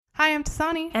Hi, I'm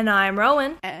Tasani. And I'm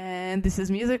Rowan. And this is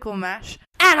Musical Mash.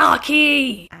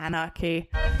 Anarchy! Anarchy.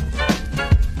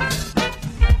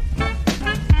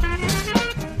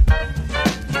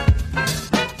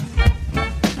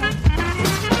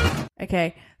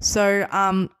 Okay,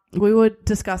 so we were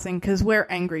discussing, because we're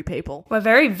angry people. We're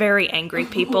very, very angry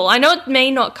people. I know it may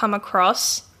not come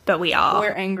across, but we are.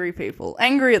 We're angry people.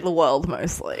 Angry at the world,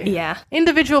 mostly. Yeah.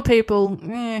 Individual people,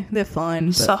 they're fine.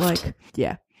 But Soft.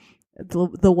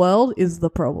 The world is the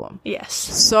problem. Yes.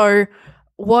 So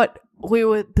what we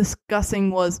were discussing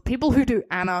was people who do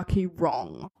anarchy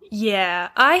wrong. Yeah,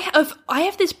 I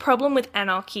have this problem with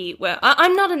anarchy where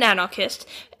I'm not an anarchist.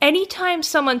 Anytime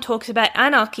someone talks about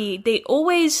anarchy, they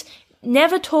always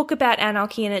never talk about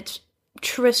anarchy in its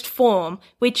truest form,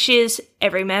 which is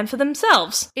every man for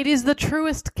themselves. It is the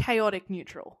truest chaotic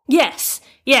neutral. Yes.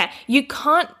 Yeah, you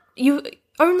can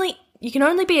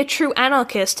only be a true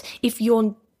anarchist if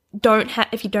you don't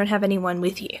have anyone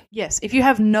with you. Yes, if you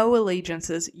have no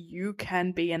allegiances, you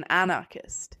can be an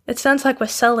anarchist. It sounds like we're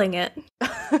selling it.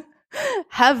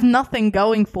 Have nothing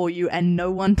going for you and no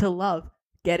one to love.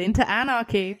 Get into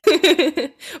anarchy.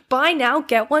 Buy now,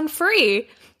 get one free.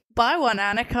 Buy one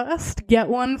anarchist, get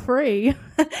one free.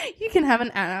 You can have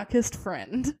an anarchist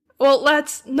friend. Well,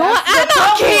 that's not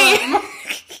anarchy!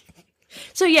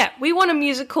 So yeah, we want a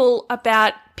musical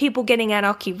about people getting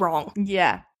anarchy wrong.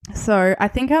 Yeah. So I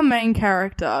think our main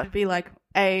character would be like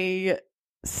a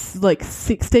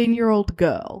 16-year-old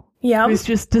girl. Yeah. Who's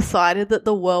just decided that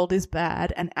the world is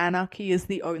bad and anarchy is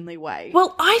the only way.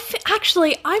 Well, I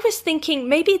was thinking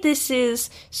maybe this is...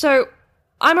 So,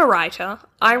 I'm a writer.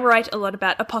 I write a lot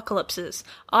about apocalypses.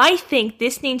 I think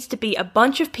this needs to be a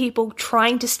bunch of people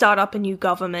trying to start up a new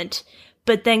government,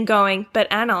 but then going,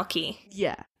 but anarchy.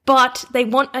 Yeah. But they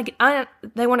want a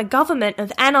government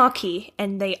of anarchy,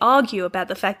 and they argue about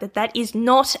the fact that that is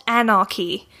not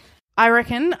anarchy. I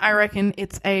reckon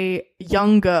it's a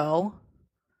young girl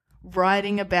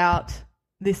writing about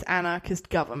this anarchist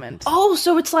government. Oh,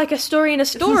 so it's like a story in a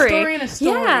story. It's a story in a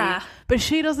story. Yeah. But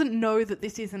she doesn't know that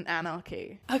this isn't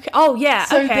anarchy. Okay. Oh, yeah.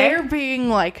 So okay. they're being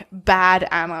like bad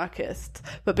anarchists,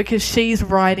 but because she's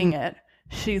writing it,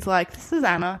 she's like, this is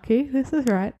anarchy. This is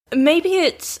right. Maybe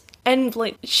it's... And,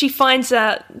 like, she finds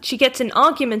out, she gets in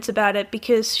arguments about it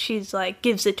because she's, like,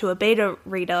 gives it to a beta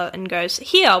reader and goes,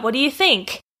 here, what do you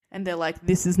think? And they're like,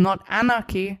 this is not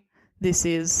anarchy, this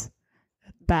is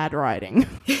bad writing.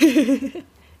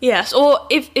 Yes, or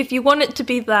if you want it to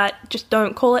be that, just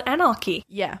don't call it anarchy.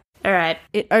 Yeah. All right.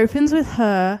 It opens with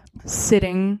her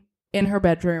sitting in her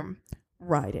bedroom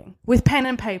writing with pen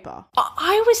and paper.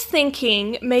 I was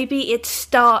thinking maybe it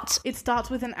starts... It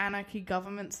starts with an anarchy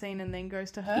government scene and then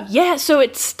goes to her? Yeah, so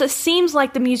it seems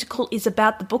like the musical is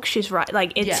about the book she's writing.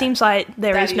 Like, it seems like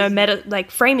there is no meta,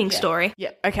 like, framing story. Yeah,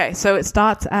 okay, so it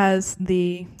starts as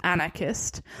the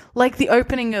anarchist, like the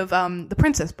opening of The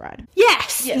Princess Bride.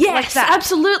 Yes, like that.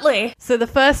 Absolutely. So the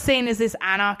first scene is this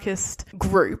anarchist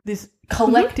group, this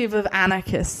collective of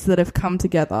anarchists that have come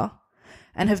together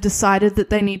and have decided that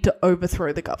they need to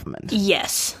overthrow the government.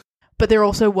 Yes. But they're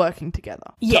also working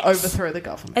together to overthrow the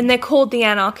government. And they're called the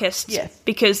anarchists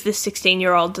because this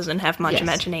 16-year-old doesn't have much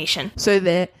imagination. So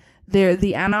they're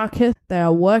the anarchists. They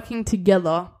are working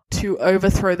together to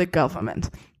overthrow the government.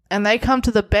 And they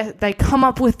come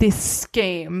up with this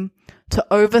scheme to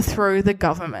overthrow the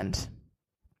government.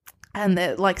 And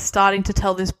they're like starting to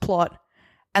tell this plot.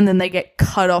 And then they get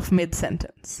cut off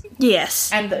mid-sentence.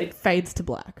 Yes. And it fades to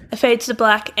black. It fades to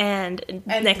black and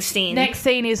next scene. Next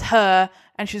scene is her,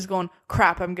 and she's gone,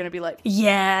 crap, I'm going to be late.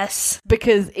 Yes.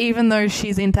 Because even though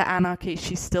she's into anarchy,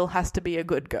 she still has to be a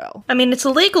good girl. I mean, it's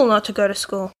illegal not to go to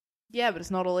school. Yeah, but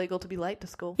it's not illegal to be late to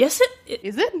school. Yes,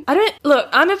 Is it? Look,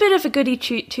 I'm a bit of a goody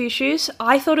two-shoes.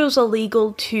 I thought it was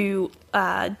illegal to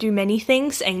do many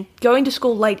things, and going to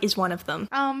school late is one of them.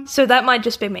 So that might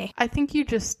just be me. I think you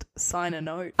just sign a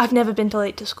note. I've never been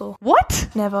late to school. What?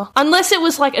 Never. Unless it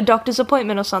was like a doctor's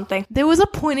appointment or something. There was a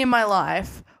point in my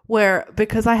life where,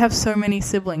 because I have so many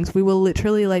siblings, we were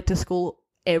literally late to school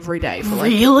every day for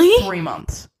like 3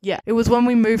 months. Yeah. It was when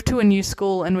we moved to a new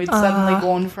school and we'd suddenly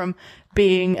gone from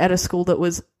being at a school that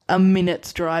was a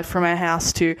minute's drive from our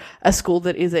house to a school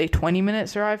that is a 20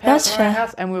 minutes drive from our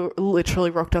house, and we were literally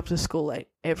rocked up to school late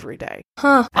every day.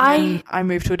 Huh. And I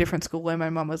moved to a different school where my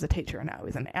mum was a teacher and I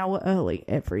was an hour early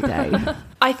every day.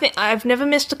 I think I've never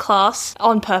missed a class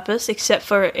on purpose, except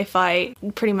for if I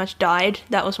pretty much died.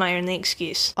 That was my only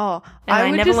excuse. Oh, and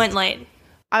I never went late.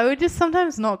 I would just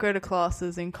sometimes not go to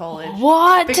classes in college.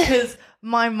 What? Because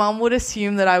my mum would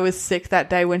assume that I was sick that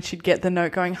day when she'd get the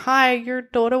note going, hi, your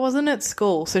daughter wasn't at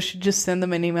school. So she'd just send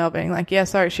them an email being like, yeah,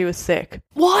 sorry, she was sick.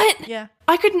 What? Yeah.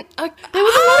 I couldn't... There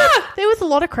was was a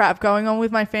lot of crap going on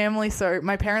with my family, so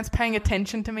my parents paying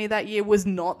attention to me that year was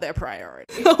not their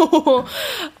priority. Not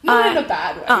in a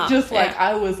bad way. Just like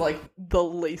I was like the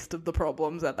least of the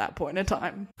problems at that point in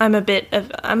time.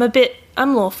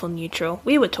 I'm lawful neutral.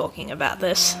 We were talking about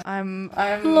this. I'm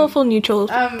lawful neutral,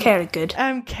 chaotic good.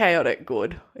 I'm chaotic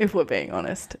good, if we're being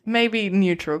honest. Maybe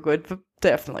neutral good, but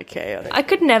definitely chaotic. I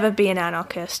could never be an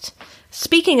anarchist.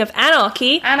 Speaking of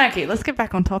anarchy, let's get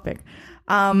back on topic.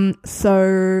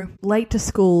 So late to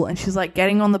school, and she's like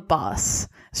getting on the bus.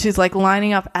 She's like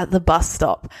lining up at the bus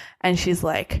stop, and she's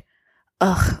like,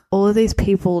 ugh, all of these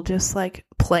people just like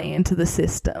play into the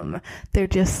system. They're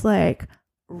just like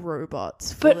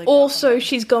robots. But also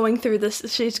she's going through this,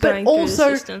 through the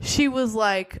system. She was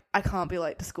like, I can't be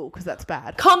late to school because that's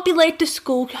bad. Can't be late to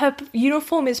school. Her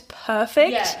uniform is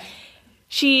perfect. Yeah.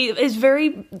 She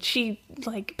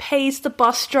like pays the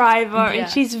bus driver, and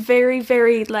she's very,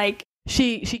 very like...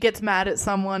 She gets mad at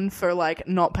someone for like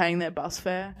not paying their bus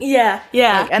fare. Yeah.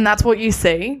 Like, and that's what you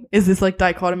see, is this like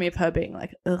dichotomy of her being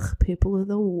like, ugh, people are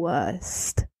the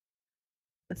worst.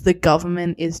 The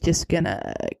government is just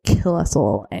gonna kill us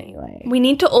all anyway. We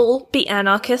need to all be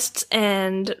anarchists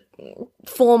and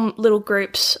form little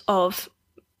groups of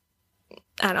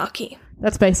anarchy.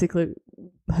 That's basically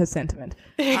her sentiment.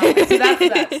 So that's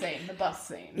that scene, the bus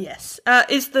scene. Yes.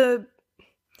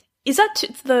 Is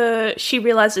that she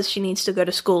realizes she needs to go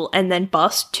to school and then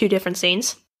bus, two different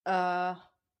scenes? No,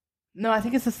 I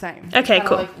think it's the same. Okay, it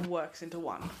cool. Like works into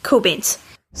one. Cool beans.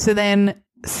 So then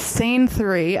scene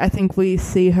 3, I think we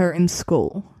see her in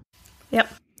school. Yep.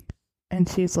 And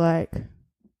she's like,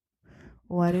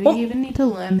 why do we even need to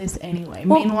learn this anyway?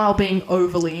 Meanwhile being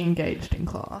overly engaged in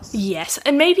class. Yes.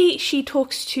 And maybe she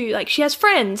talks to, like, she has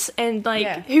friends and,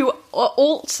 like, who are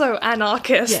also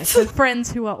anarchists. Yes, so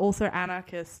friends who are also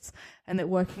anarchists and they're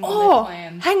working on their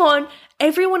plans. Hang on.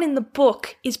 Everyone in the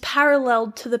book is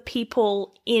paralleled to the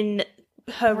people in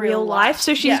her real life.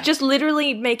 So she's just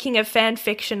literally making a fan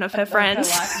fiction of her friends.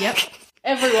 Her life. Yep.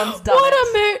 Everyone's done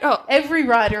it. Every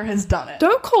writer has done it.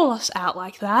 Don't call us out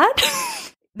like that.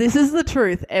 This is the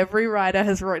truth. Every writer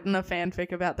has written a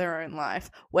fanfic about their own life,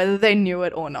 whether they knew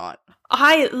it or not.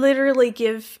 I literally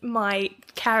give my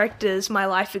characters my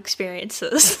life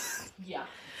experiences. Yeah.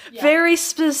 Very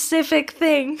specific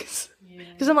things.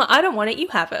 Because I'm like, I don't want it, you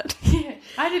have it. Yeah.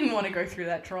 I didn't want to go through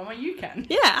that trauma, you can.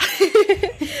 Yeah.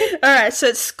 Alright, so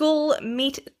at school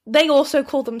they also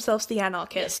call themselves the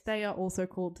anarchists. Yes, they are also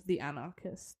called the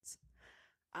anarchists.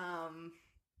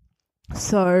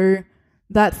 So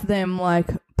that's them like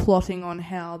plotting on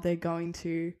how they're going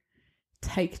to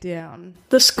take down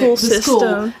the school system.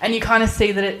 School. And you kind of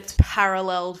see that it's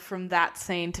paralleled from that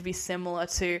scene to be similar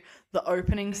to the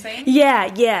opening scene.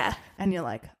 Yeah. And you're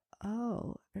like,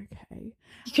 oh, okay.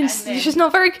 You can see she's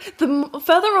not very... The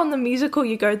further on the musical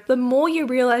you go, the more you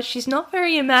realise she's not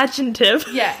very imaginative.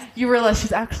 Yeah, you realise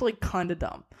she's actually kind of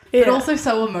dumb. Yeah. But also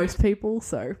so are most people,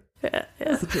 so... Yeah.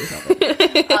 That's the truth of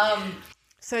it.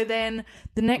 So then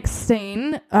the next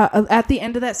scene, at the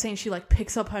end of that scene, she like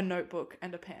picks up her notebook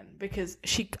and a pen because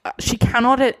she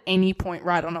cannot at any point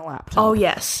write on a laptop. Oh,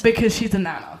 yes. Because she's an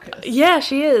anarchist. Yeah,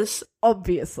 she is.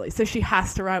 Obviously. So she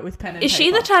has to write with pen and paper. Is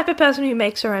she the type of person who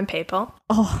makes her own paper?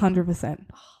 Oh, 100%.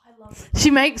 Oh, I love it. She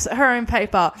makes her own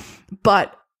paper,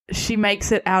 but she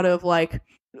makes it out of like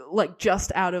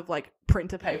just out of like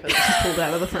printer paper that she pulled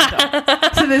out of the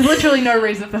printer. So there's literally no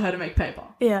reason for her to make paper.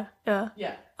 Yeah.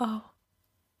 Oh.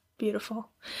 Beautiful.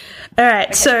 All right,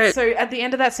 okay, so at the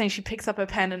end of that scene, she picks up her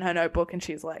pen and her notebook and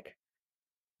she's like,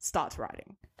 starts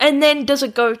writing. And then does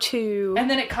it go to... And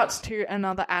then it cuts to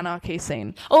another anarchy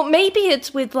scene. Or maybe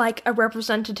it's with, like, a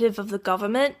representative of the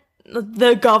government,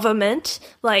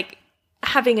 like,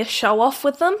 having a show-off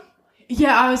with them.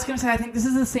 Yeah, I was going to say, I think this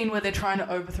is a scene where they're trying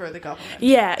to overthrow the government.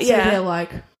 Yeah. So they're like...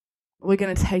 we're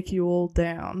going to take you all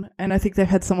down. And I think they've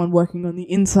had someone working on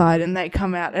the inside and they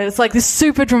come out. And it's like this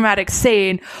super dramatic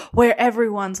scene where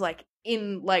everyone's like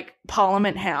in like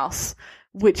Parliament House,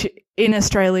 which in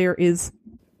Australia is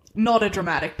not a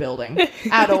dramatic building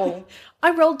at all.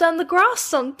 I rolled down the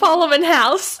grass on Parliament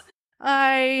House.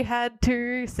 I had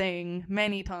to sing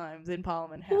many times in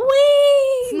Parliament House.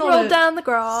 Whee! Roll down the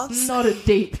grass. It's not a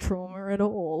deep trauma at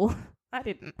all. I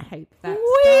didn't hate that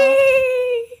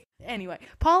Whee! stuff. Anyway,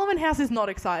 Parliament House is not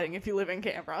exciting if you live in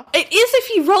Canberra. It is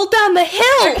if you roll down the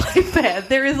hill. Okay, fair.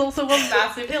 There is also a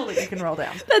massive hill that you can roll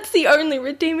down. That's the only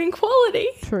redeeming quality.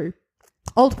 True.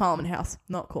 Old Parliament House,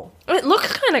 not cool. It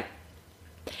looks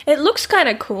kind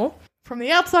of cool. From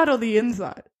the outside or the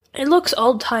inside? It looks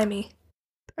old-timey.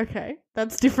 Okay,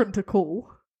 that's different to cool.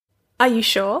 Are you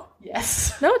sure?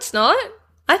 Yes. No, it's not.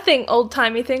 I think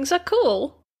old-timey things are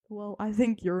cool. Well, I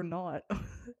think you're not.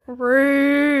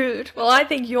 Rude. Well, I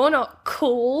think you're not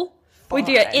cool. With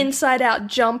your inside-out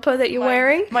jumper that you're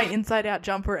wearing. My inside-out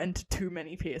jumper and too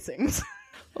many piercings.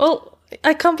 Well,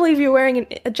 I can't believe you're wearing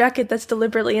a jacket that's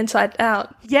deliberately inside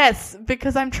out. Yes,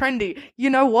 because I'm trendy. You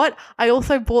know what? I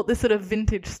also bought this at a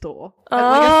vintage store. At Oh,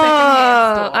 like a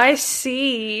secondhand store. I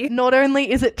see. Not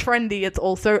only is it trendy, it's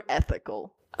also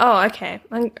ethical. Oh, okay.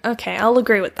 Okay, I'll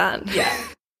agree with that. Yeah.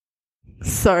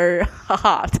 So,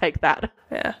 haha, take that.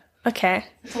 Yeah. Okay.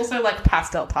 It's also like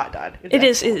pastel tie-dyed. It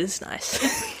is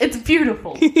nice. It's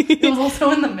beautiful. It was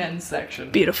also in the men's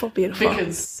section. Beautiful.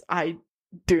 Because I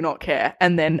do not care.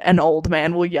 And then an old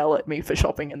man will yell at me for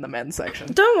shopping in the men's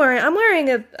section. Don't worry, I'm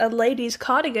wearing a lady's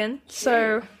cardigan,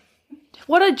 so...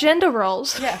 What are gender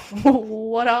roles? Yeah.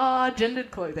 What are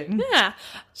gendered clothing? Yeah.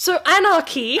 So,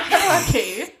 Anarchy.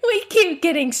 We keep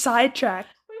getting sidetracked.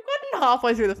 We've gotten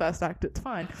halfway through the first act. It's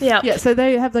fine. Yeah. Yeah, so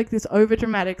they have like this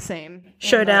over-dramatic scene.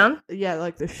 Showdown?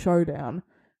 Like the showdown.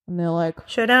 And they're like...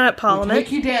 Showdown at Parliament.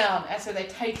 Take you down. And so they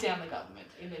take down the government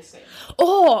in this scene.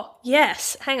 Oh,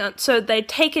 yes. Hang on. So they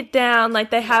take it down,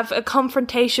 like they have a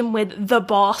confrontation with the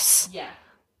boss. Yeah.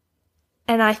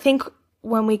 And I think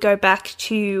when we go back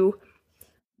to...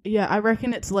 Yeah, I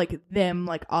reckon it's like them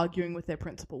like arguing with their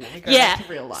principal when we go back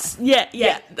to real life.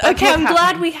 Yeah. Okay, I'm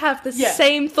glad we have the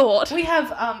same thought. We have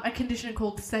a condition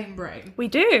called same brain. We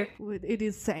do. It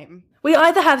is same. We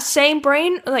either have same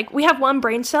brain, like we have one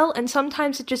brain cell, and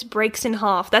sometimes it just breaks in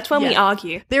half. That's when we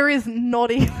argue. There is not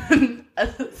even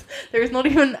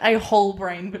a whole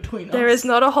brain between us. There is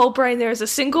not a whole brain. There is a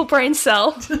single brain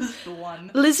cell. Just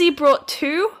one. Lizzie brought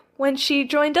 2 when she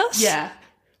joined us. Yeah.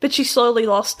 But she slowly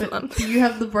lost them. Do you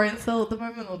have the brain cell at the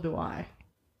moment, or do I?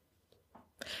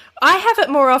 I have it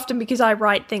more often because I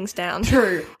write things down.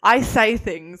 True. I say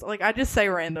things. Like, I just say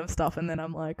random stuff, and then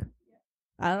I'm like,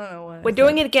 I don't know what. We're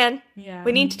doing it again. Yeah.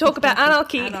 We need to talk about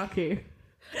Anarchy. Isn't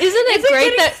it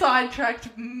great that... sidetracked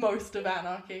most of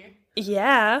Anarchy?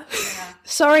 Yeah.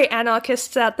 Sorry,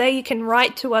 anarchists out there. You can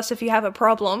write to us if you have a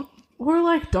problem. Or,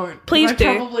 like, don't. Please do.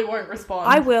 I probably won't respond.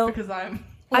 I will. Because I'm...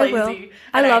 lazy, I will.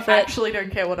 I love it. I actually don't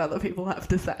care what other people have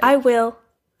to say. I will.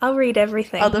 I'll read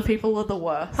everything. Other people are the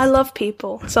worst. I love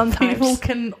people sometimes. People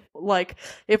can, like,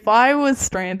 if I was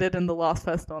stranded and the last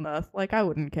person on Earth, like, I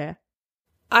wouldn't care.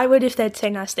 I would if they'd say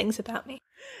nice things about me.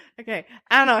 Okay,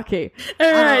 Anarchy.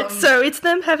 Alright, so it's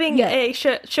them having a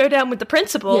showdown with the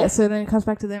principal. Yeah, so then it comes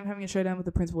back to them having a showdown with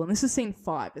the principal. And this is scene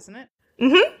 5, isn't it?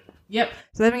 Mm-hmm. Yep.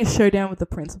 So they're having a showdown with the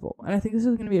principal. And I think this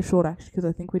is going to be a short act because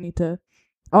I think we need to...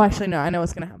 Oh, actually, no, I know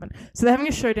what's going to happen. So they're having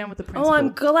a showdown with the principal. Oh,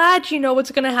 I'm glad you know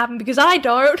what's going to happen because I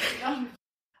don't.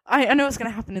 I know what's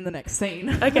going to happen in the next scene.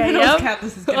 Okay, I know how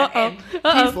this is going to end.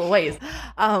 Uh-oh. Jeez Louise.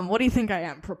 What do you think I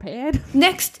am? Prepared?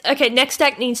 Next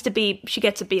act needs to be she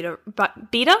gets a beta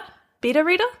reader? Beta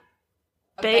reader.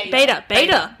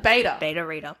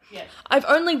 Yes. I've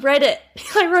only read it,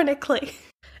 ironically.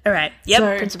 All right.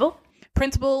 Yep. So,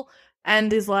 Principal,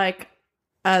 and is like,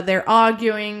 they're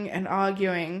arguing,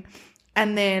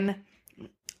 and then,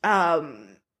 I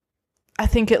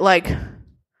think it like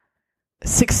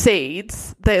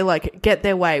succeeds. They like get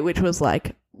their way, which was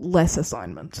like less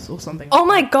assignments or something. Oh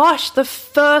my gosh, the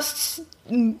first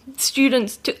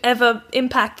students to ever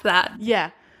impact that. Yeah,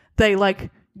 they like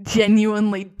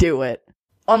genuinely do it,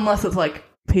 unless it's like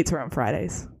pizza on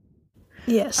Fridays.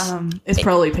 Yes. It's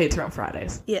probably pizza on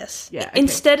Fridays. Yes. Yeah. Okay.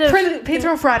 Instead of pizza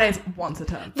on Fridays once a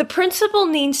term. The principal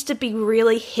needs to be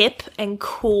really hip and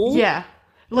cool. Yeah.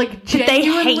 Like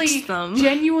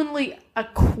genuinely a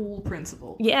cool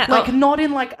principal. Yeah. Like not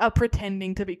in like a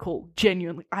pretending to be cool.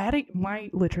 Genuinely. My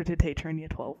literature teacher in year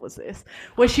 12 was this.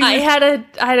 Where she was, I had a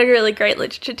really great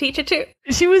literature teacher too.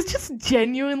 She was just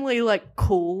genuinely like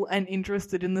cool and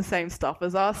interested in the same stuff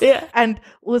as us. Yeah. And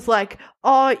was like,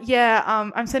 "Oh yeah,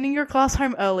 I'm sending your class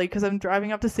home early because I'm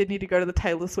driving up to Sydney to go to the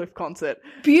Taylor Swift concert."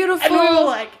 Beautiful. And we were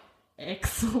like,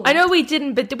 excellent. I know we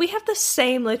didn't, but did we have the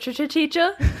same literature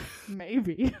teacher?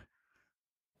 Maybe.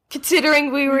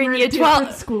 Considering we were in year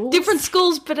 12. Different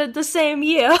schools, but at the same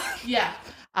year. Yeah.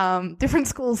 Different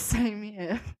schools, same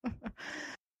year.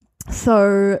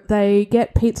 So they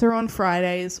get pizza on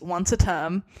Fridays once a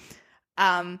term.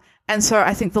 And so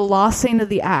I think the last scene of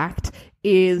the act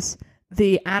is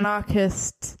the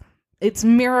anarchists. It's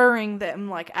mirroring them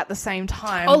like at the same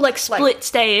time. Oh, like split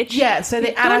stage. Yeah, so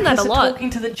the anarchists are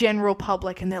talking to the general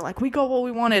public and they're like, we got what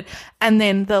we wanted. And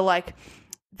then the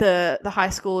high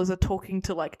schoolers are talking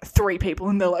to like 3 people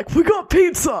and they're like, we got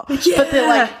pizza. Yeah. But they're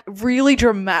like really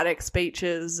dramatic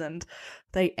speeches and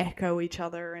they echo each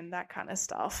other and that kind of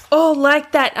stuff. Oh,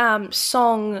 like that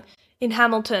song in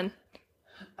Hamilton.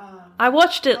 I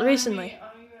watched it recently.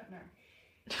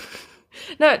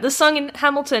 No, the song in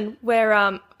Hamilton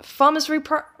where farmers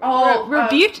rebuke.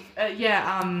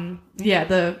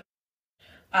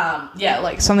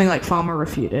 Like something like Farmer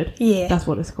Refuted. Yeah, that's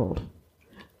what it's called.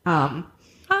 I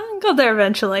got there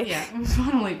eventually. Yeah, we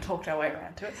finally talked our way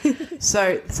around to it.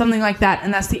 So something like that,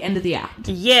 and that's the end of the act.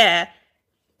 Yeah,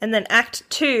 and then Act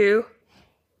 2.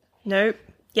 Nope.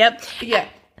 Yep. Yeah,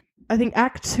 I think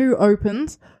Act 2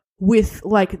 opens with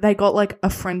like they got like a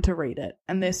friend to read it,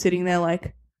 and they're sitting there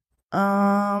like,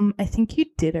 I think you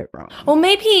did it wrong. Or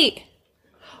maybe.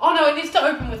 Oh no, it needs to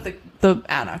open with the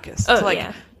anarchists. Oh, like,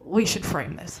 yeah. We should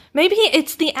frame this. Maybe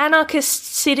it's the anarchists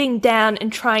sitting down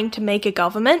and trying to make a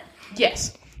government.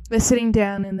 Yes. They're sitting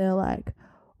down and they're like,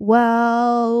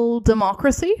 well,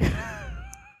 democracy.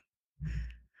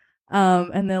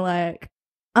 And they're like,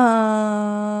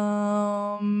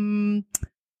 I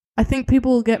think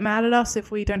people will get mad at us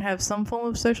if we don't have some form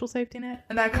of social safety net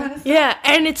and that kind of stuff. Yeah,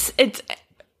 and it's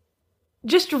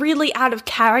just really out of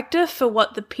character for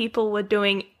what the people were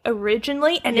doing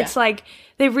originally, and it's like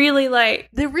they're really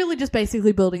just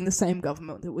basically building the same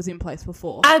government that was in place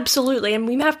before. Absolutely, and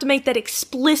we have to make that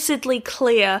explicitly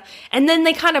clear, and then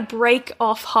they kind of break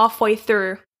off halfway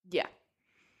through. Yeah.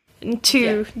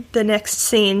 To the next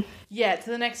scene. Yeah, to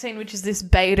the next scene, which is this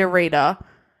beta reader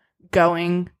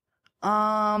going,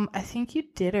 I think you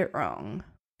did it wrong.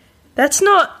 That's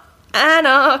not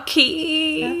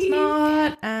anarchy. That's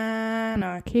not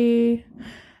anarchy.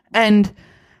 And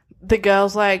the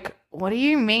girl's like, what do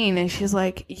you mean? And she's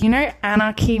like,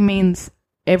 anarchy means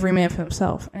every man for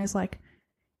himself. And it's like,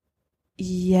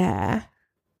 yeah.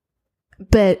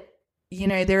 But,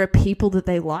 there are people that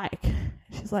they like.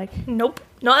 She's like, nope,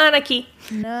 not anarchy.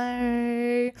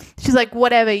 No. She's like,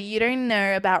 whatever, you don't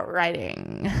know about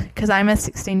writing. Because I'm a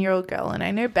 16-year-old girl and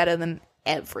I know better than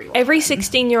everyone. Every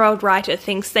 16-year-old writer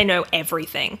thinks they know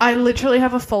everything. I literally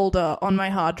have a folder on my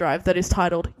hard drive that is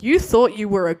titled, You Thought You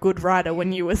Were a Good Writer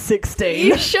When You Were 16.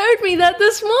 You showed me that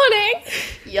this morning.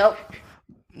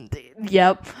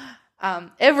 Yep.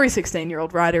 Every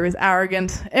 16-year-old writer is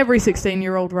arrogant. Every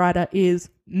 16-year-old writer is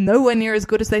nowhere near as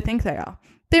good as they think they are.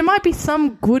 There might be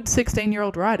some good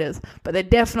 16-year-old writers, but they're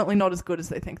definitely not as good as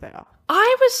they think they are.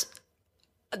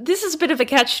 This is a bit of a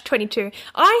catch-22.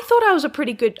 I thought I was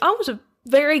a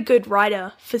very good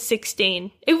writer for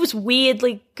 16. It was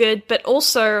weirdly good, but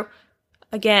also,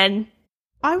 again...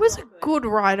 I was a good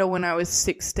writer when I was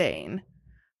 16,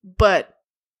 but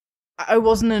I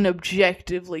wasn't an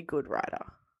objectively good writer.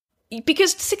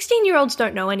 Because 16-year-olds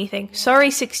don't know anything. Sorry,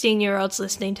 16-year-olds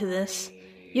listening to this.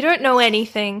 You don't know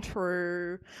anything.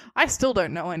 True. I still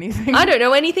don't know anything. I don't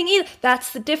know anything either.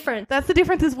 That's the difference. That's the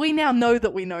difference is we now know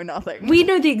that we know nothing. We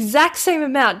know the exact same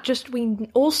amount, just we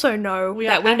also know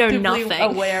that we know nothing. We are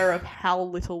aware of how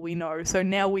little we know, so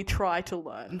now we try to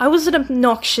learn. I was an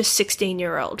obnoxious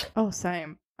 16-year-old. Oh,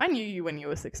 same. I knew you when you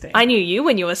were 16. I knew you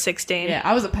when you were 16. Yeah,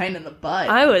 I was a pain in the butt.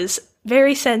 I was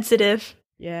very sensitive.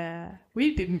 Yeah,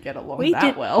 we didn't get along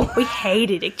well. We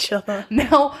hated each other.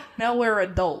 Now we're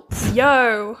adults.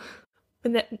 Yo.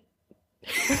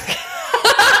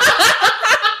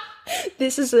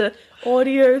 This is a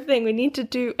audio thing. We need to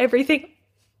do everything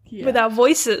with our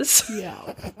voices.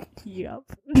 Yep.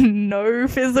 No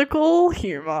physical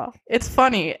humor. It's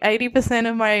funny. 80%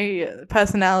 of my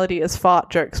personality is fart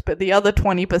jokes, but the other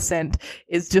 20%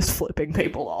 is just flipping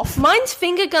people off. Mine's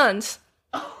finger guns.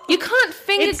 You can't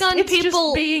finger gun it's people. It's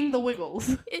just being the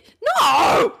Wiggles.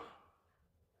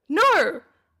 No!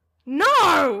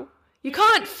 You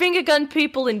can't finger gun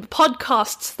people in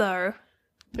podcasts, though.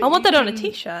 But I want that on a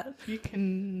t-shirt. You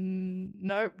can...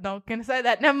 Nope, not going to say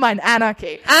that. Never mind.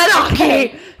 Anarchy.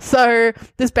 So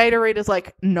this beta reader's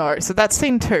like, no. So that's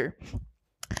scene 2.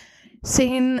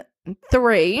 Scene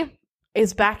 3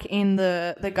 is back in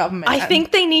the government. I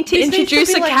think they need to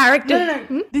introduce a character.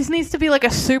 No. This needs to be like a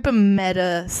super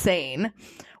meta scene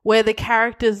where the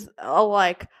characters are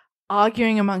like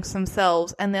arguing amongst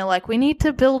themselves and they're like, we need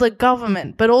to build a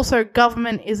government, but also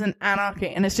government isn't anarchy.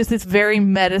 And it's just this very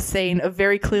meta scene of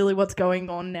very clearly what's going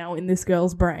on now in this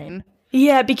girl's brain.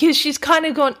 Yeah, because she's kind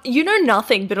of gone, you know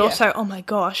nothing, but also, oh my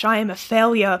gosh, I am a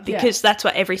failure, because that's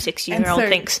what every 16-year-old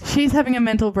thinks. She's having a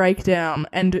mental breakdown,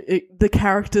 and the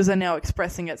characters are now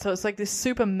expressing it, so it's like this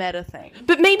super meta thing.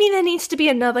 But maybe there needs to be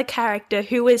another character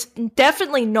who is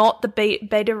definitely not the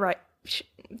beta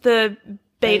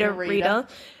reader.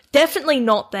 Definitely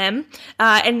not them,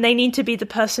 and they need to be the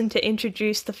person to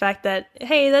introduce the fact that,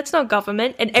 hey, that's not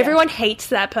government, and everyone hates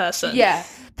that person. Yeah,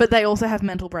 but they also have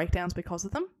mental breakdowns because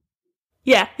of them.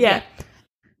 Yeah.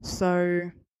 So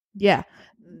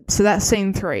that's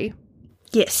scene 3.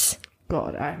 Yes.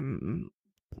 God, I'm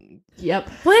Yep.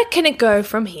 Where can it go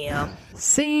from here?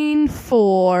 Scene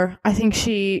 4, I think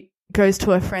she goes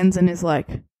to her friends and is like,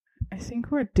 I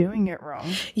think we're doing it wrong.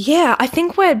 Yeah, I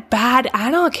think we're bad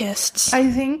anarchists.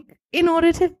 I think in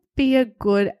order to be a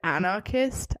good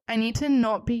anarchist, I need to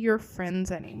not be your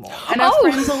friends anymore. And our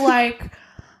friends are like,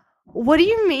 what do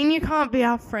you mean you can't be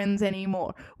our friends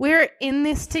anymore? We're in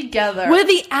this together. We're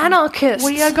the anarchists.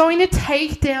 We are going to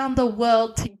take down the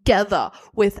world together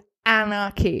with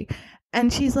anarchy.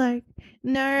 And she's like,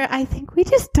 no, I think we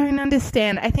just don't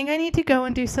understand. I think I need to go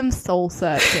and do some soul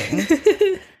searching.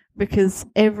 Because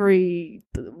every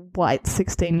white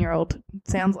 16-year-old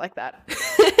sounds like that.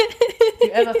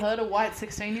 You ever heard a white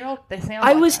 16-year-old? They sound like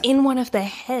I was that. in one of their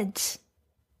heads.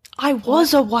 I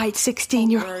was a white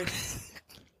 16-year-old.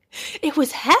 It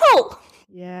was hell.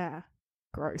 Yeah.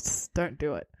 Gross. Don't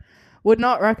do it. Would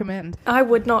not recommend. I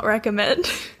would not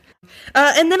recommend.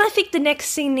 And then I think the next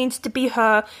scene needs to be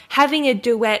her having a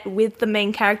duet with the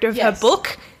main character of her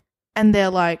book. And they're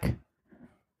like,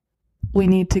 we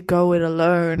need to go it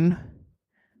alone.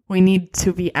 We need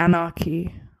to be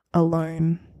anarchy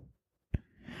alone.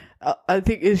 I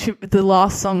think the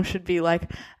last song should be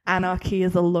like, anarchy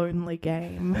is a lonely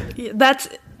game. Yeah, that's...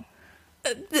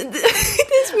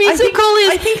 this musical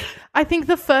I think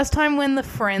the first time when the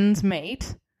friends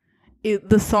meet,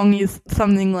 the song is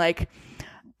something like,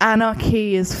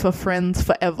 anarchy is for friends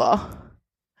forever.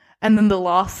 And then the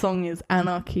last song is,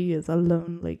 anarchy is a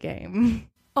lonely game.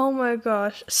 Oh my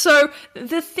gosh. So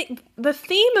the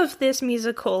theme of this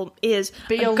musical is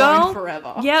be alone girl,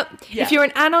 forever. Yep. Yeah. If you're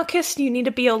an anarchist, you need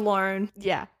to be alone.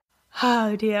 Yeah.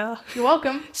 Oh dear. You're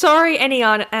welcome. Sorry, any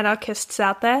anarchists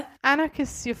out there.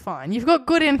 Anarchists, you're fine. You've got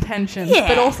good intentions,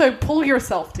 but also pull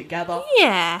yourself together.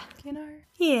 Yeah. You know?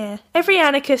 Yeah. Every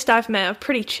anarchist I've met are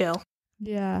pretty chill.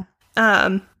 Yeah.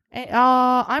 I'm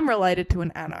related to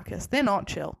an anarchist. They're not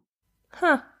chill.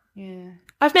 Huh. Yeah.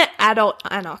 I've met adult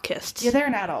anarchists. Yeah, they're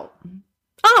an adult.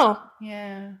 Oh.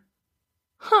 Yeah.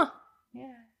 Huh.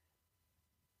 Yeah.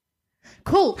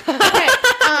 Cool. Okay.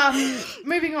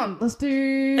 Moving on. Let's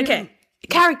do... Okay.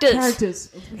 Characters.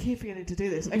 We keep forgetting to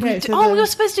do this. Okay. We were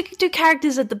supposed to do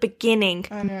characters at the beginning.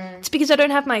 I know. It's because I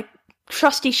don't have my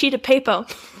trusty sheet of paper.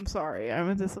 I'm sorry. I'm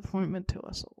a disappointment to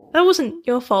us all. That wasn't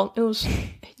your fault. It was...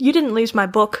 You didn't lose my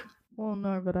book. Well,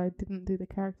 no, but I didn't do the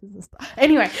characters and stuff.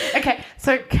 Anyway, okay,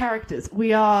 so characters.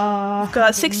 We've got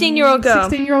a 16-year-old girl.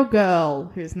 16-year-old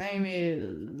girl whose name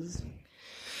is...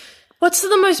 What's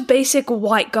the most basic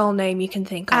white girl name you can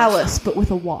think of? Alice, but with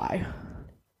a Y.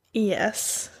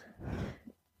 Yes.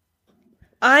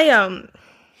 I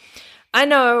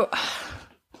know...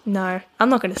 No, I'm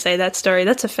not going to say that story.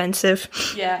 That's offensive.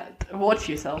 Yeah, watch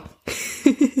yourself.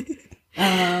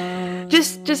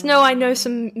 Just know I know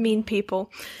some mean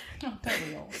people. Oh, don't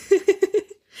we all?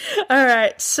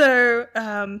 Alright, so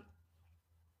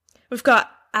we've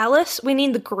got Alice. We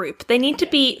need the group. They need to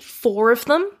be 4 of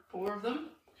them. 4 of them?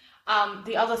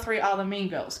 The other 3 are the mean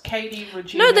girls. Katie,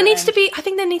 Regina, No, there needs to be... I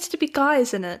think there needs to be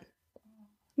guys in it.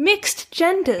 Mixed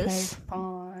genders. Okay,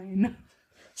 fine.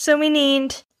 So we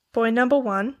need boy number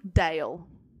 1. Dale.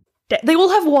 They all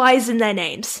have Y's in their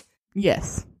names.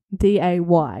 Yes.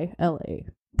 Dayle.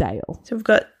 Dale. So we've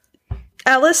got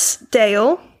Alice,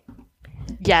 Dale.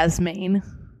 Yasmin.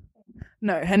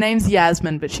 No, her name's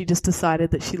Yasmin, but she just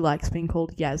decided that she likes being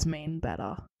called Yasmin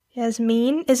better.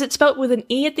 Yasmin? Is it spelt with an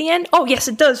E at the end? Oh, yes,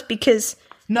 it does, because...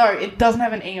 No, it doesn't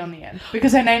have an E on the end,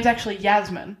 because her name's actually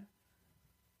Yasmin.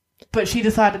 But she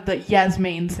decided that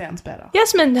Yasmin sounds better.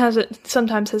 Yasmin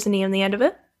sometimes has an E on the end of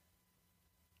it.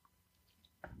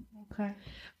 Okay.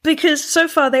 Because so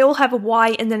far they all have a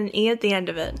Y and then an E at the end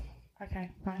of it. Okay,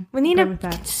 fine. We need a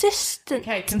consistent...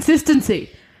 Okay, consistency.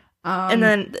 And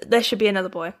then there should be another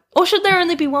boy. Or should there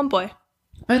only be one boy?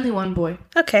 Only one boy.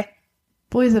 Okay.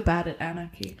 Boys are bad at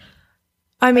anarchy.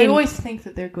 I mean... They always think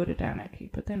that they're good at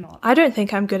anarchy, but they're not. I don't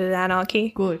think I'm good at anarchy.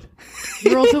 Good.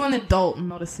 You're also an adult and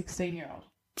not a 16-year-old.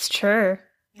 It's true.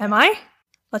 Yeah. Am I?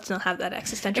 Let's not have that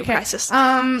existential crisis.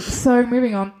 So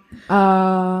moving on.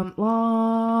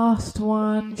 Last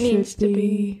one Needs should to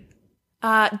be...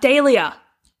 Dahlia.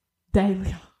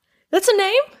 Dahlia. That's a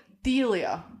name?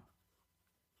 Delia.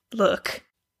 Look,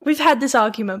 we've had this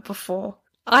argument before.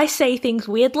 I say things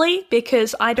weirdly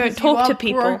because I don't talk to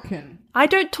people. Broken. I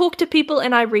don't talk to people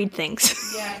and I read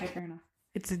things. Yeah, okay, fair enough.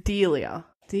 It's Delia.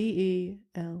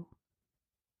 D-E-L.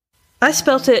 I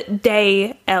spelt it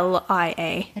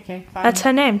Day-L-I-A. Okay, fine. That's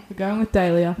her name. We're going with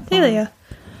Dahlia. Dahlia.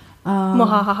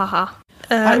 Mwahahaha.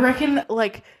 I reckon,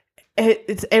 like,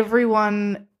 it's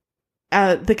everyone...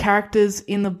 the characters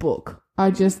in the book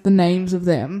are just the names of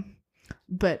them,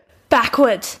 but...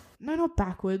 Backwards. No, not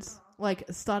backwards. Like,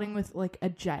 starting with, like, a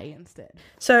J instead.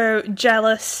 So,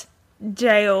 jealous,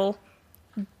 jail,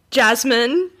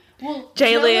 Jasmine, Well,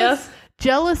 Jalia.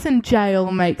 Jealous and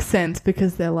jail make sense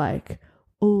because they're like,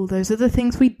 oh, those are the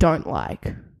things we don't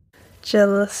like.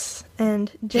 Jealous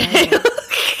and jail.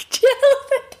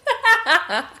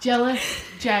 Jealous,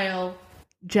 jail,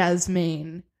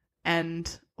 Jasmine,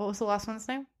 and what was the last one's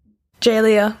name?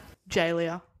 Jalia.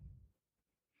 Jalia.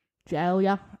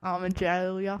 Jalia. I'm a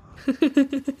Jalia.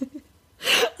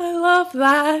 I love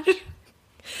that.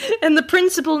 And the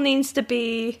principal needs to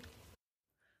be...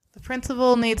 The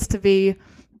principal needs to be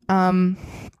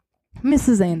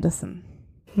Mrs. Anderson.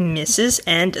 Mrs.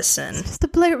 Anderson. It's just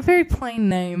a very plain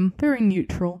name, very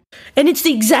neutral. And it's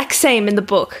the exact same in the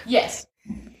book. Yes.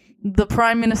 The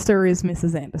Prime Minister is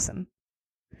Mrs. Anderson.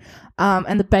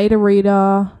 And the beta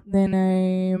reader, their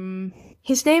name...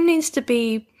 His name needs to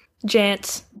be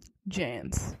Jance.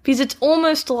 Jance. Because it's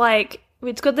almost like,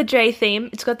 it's got the J theme,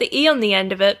 it's got the E on the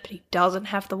end of it, but he doesn't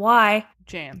have the Y.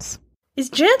 Jance. Is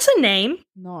Jance a name?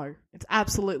 No, it's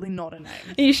absolutely not a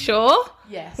name. Are you sure?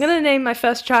 Yes. I'm going to name my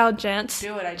first child Jance.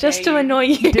 Do it, I dare just to you. annoy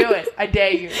you. Do it, I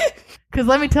dare you. Because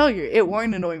let me tell you, it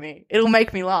won't annoy me. It'll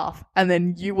make me laugh, and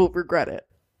then you will regret it.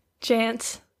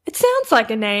 Jance. It sounds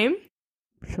like a name.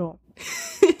 Sure.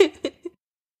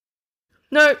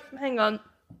 No, hang on.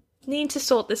 Need to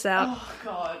sort this out. Oh,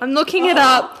 God. I'm looking it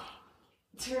up.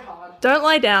 Too hard. Don't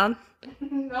lie down.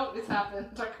 No, this happened.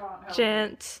 I can't help it.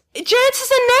 Jance. Jance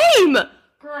is a name!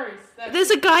 Gross. There's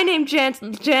a guy named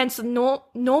Jance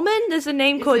Norman. There's a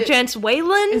name called Jance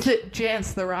Wayland. Is it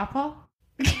Jance the rapper?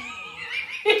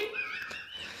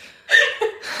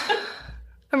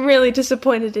 I'm really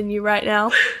disappointed in you right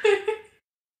now.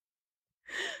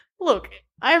 Look,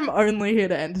 I'm only here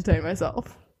to entertain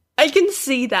myself. I can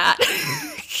see that.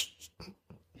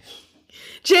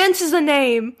 Jance is a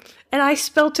name, and I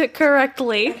spelt it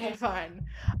correctly. Okay, fine.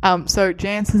 So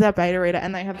Jance is our beta reader,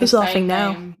 and they have Who's the laughing same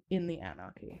now? name in the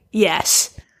Anarchy.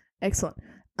 Yes. Excellent.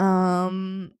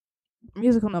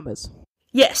 Musical numbers.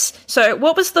 Yes. So,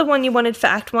 what was the one you wanted for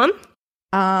Act 1?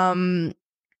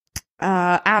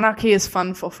 Anarchy is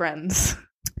fun for friends.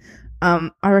 I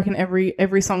reckon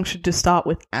every song should just start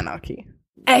with Anarchy.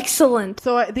 Excellent.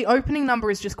 So the opening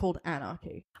number is just called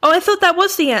Anarchy. Oh, I thought that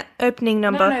was the opening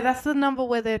number. No, that's the number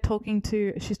where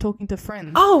she's talking to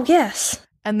friends. Oh, yes.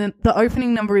 And then the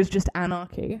opening number is just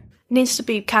Anarchy. It needs to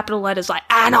be capital letters like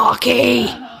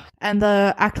Anarchy. And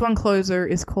the Act 1 closer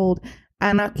is called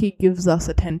Anarchy Gives Us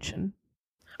Attention.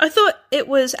 I thought it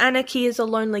was Anarchy is a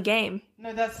Lonely Game.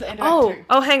 No, that's the end of Act 2.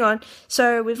 Oh, hang on.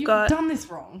 So we've got... You've done this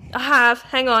wrong. I have.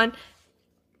 Hang on.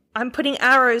 I'm putting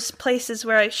arrows places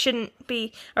where I shouldn't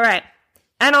be. All right.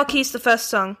 Anarchy's the first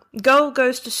song. Girl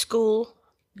Goes to School.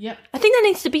 Yep. I think that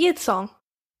needs to be its song.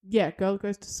 Yeah, Girl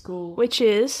Goes to School. Which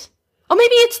is... Or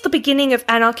maybe it's the beginning of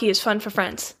Anarchy is Fun for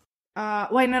Friends.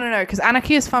 Wait, no, because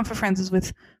Anarchy is Fun for Friends is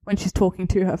with when she's talking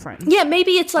to her friends. Yeah,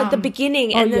 maybe it's like the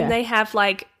beginning and then they have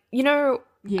like, you know...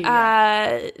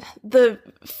 the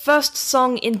first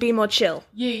song in Be More Chill.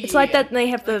 It's like that and they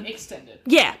have the... Extended.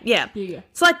 Yeah.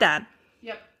 It's like that.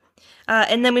 Yep.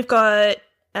 And then we've got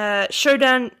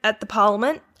Showdown at the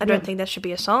Parliament. I don't think that should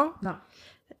be a song. No.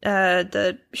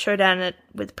 The Showdown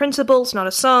with Principals, not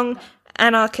a song.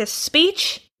 Anarchist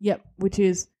Speech. Yep, which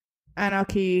is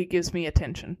Anarchy Gives Me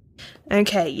Attention.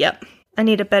 Okay, yep. I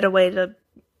need a better way to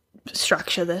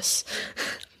structure this.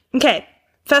 Okay,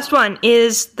 first one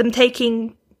is them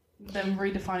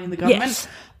redefining the government.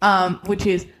 Yes. Which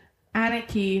is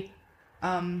Anarchy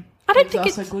I don't think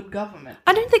it's it's a good government.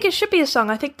 I don't think it should be a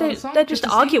song. I think they're just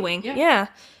arguing. Yeah.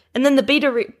 And then the beta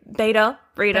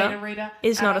reader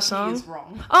is not a song. Is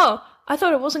wrong. Oh, I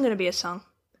thought it wasn't going to be a song.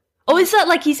 Oh, is that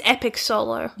like his epic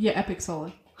solo? Yeah, epic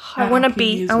solo. I want to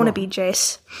be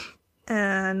Jace.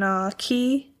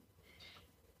 Anarchy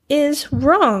is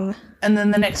wrong. And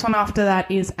then the next one after that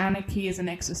is Anarchy is an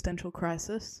Existential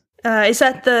Crisis. Is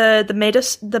that the meta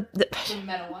The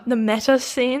meta one. the meta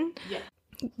scene? Yeah.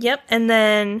 Yep. And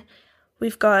then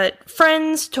we've got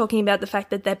Friends talking about the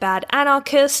fact that they're bad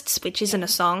anarchists, which isn't a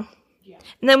song. Yeah.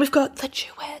 And then we've got the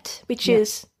duet, which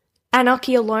is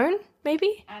Anarchy Alone,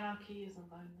 maybe? Anarchy is a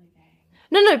lonely game.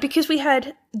 No, because we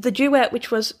had the duet, which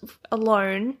was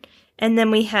Alone, and then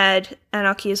we had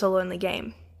Anarchy is a Lonely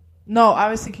Game. No, I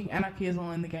was thinking Anarchy is a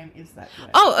Lonely Game is that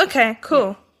duet. Oh, okay, cool.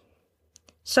 Yeah.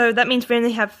 So that means we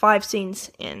only have 5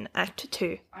 scenes in Act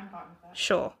 2. I'm fine with that.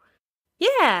 Sure.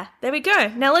 Yeah, there we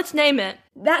go. Now let's name it.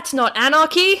 That's not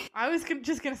Anarchy. I was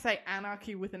just going to say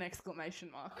Anarchy with an exclamation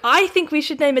mark. I think we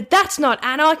should name it That's Not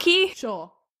Anarchy.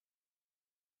 Sure.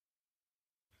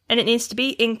 And it needs to be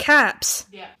in caps.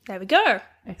 Yeah. There we go.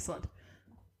 Excellent.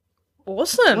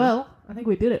 Awesome. Well, I think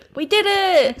we did it. We did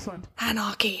it. Excellent.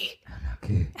 Anarchy.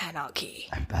 Okay. Anarchy.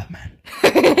 I'm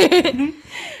Batman.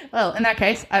 Well, in that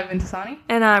case, I've been Tasani.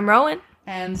 And I'm Rowan.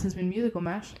 And this has been Musical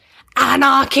Mash.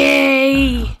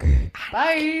 Anarchy!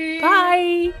 Bye!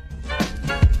 Bye!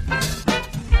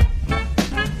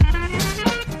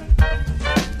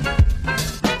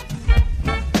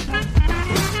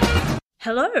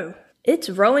 Hello, it's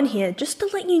Rowan here. Just to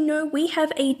let you know, we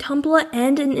have a Tumblr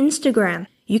and an Instagram.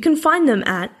 You can find them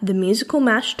at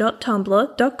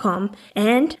themusicalmash.tumblr.com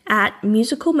and at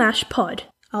musicalmashpod.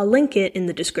 I'll link it in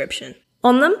the description.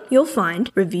 On them, you'll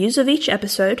find reviews of each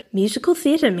episode, musical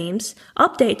theatre memes,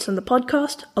 updates on the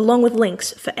podcast, along with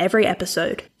links for every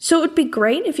episode. So it would be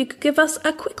great if you could give us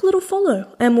a quick little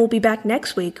follow, and we'll be back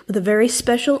next week with a very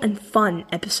special and fun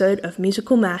episode of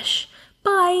Musical Mash.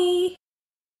 Bye!